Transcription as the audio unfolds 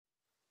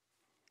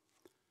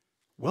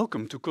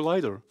Welcome to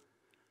Collider.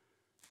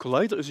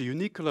 Collider is a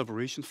unique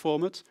collaboration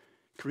format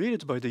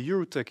created by the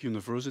EuroTeQ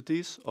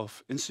universities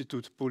of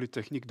Institut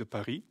Polytechnique de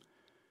Paris,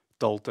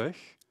 TalTech,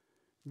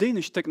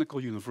 Danish Technical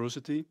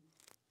University,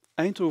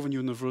 Eindhoven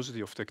University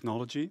of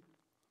Technology,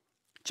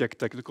 Czech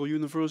Technical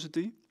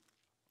University,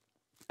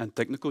 and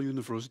Technical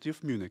University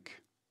of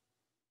Munich.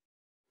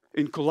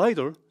 In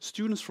Collider,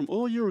 students from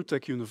all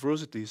EuroTeQ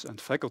universities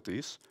and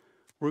faculties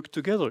work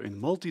together in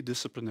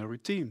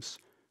multidisciplinary teams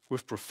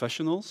with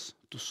professionals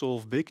to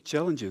solve big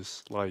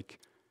challenges like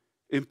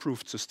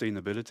improved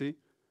sustainability,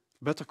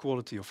 better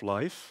quality of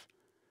life,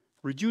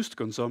 reduced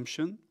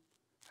consumption,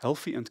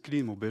 healthy and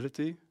clean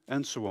mobility,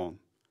 and so on.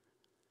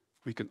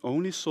 We can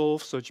only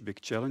solve such big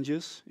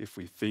challenges if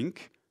we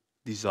think,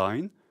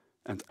 design,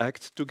 and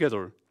act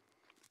together.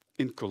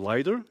 In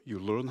Collider, you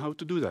learn how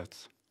to do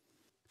that.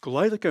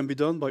 Collider can be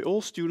done by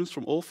all students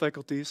from all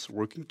faculties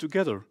working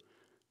together: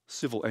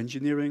 civil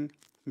engineering,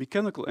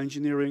 mechanical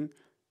engineering,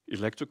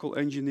 electrical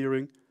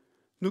engineering,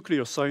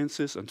 nuclear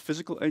sciences and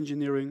physical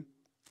engineering,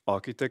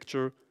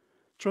 architecture,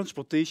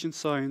 transportation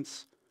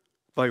science,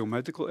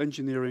 biomedical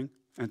engineering,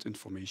 and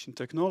information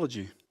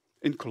technology.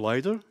 In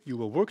Collider, you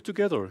will work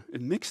together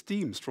in mixed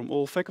teams from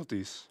all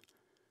faculties,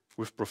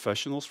 with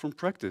professionals from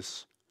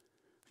practice.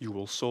 You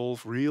will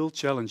solve real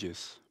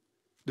challenges.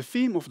 The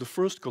theme of the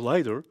first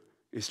Collider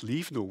is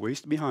Leave No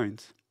Waste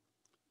Behind.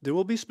 There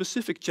will be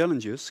specific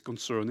challenges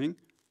concerning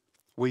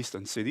waste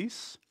and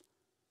cities,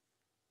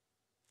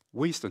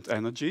 waste and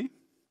energy,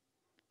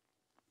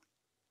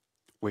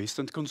 waste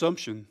and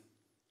consumption.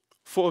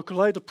 For a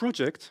Collider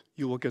project,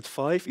 you will get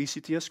 5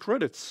 ECTS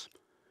credits.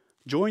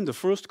 Join the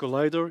first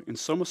Collider in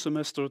summer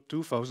semester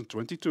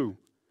 2022.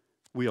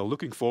 We are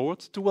looking forward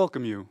to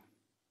welcome you.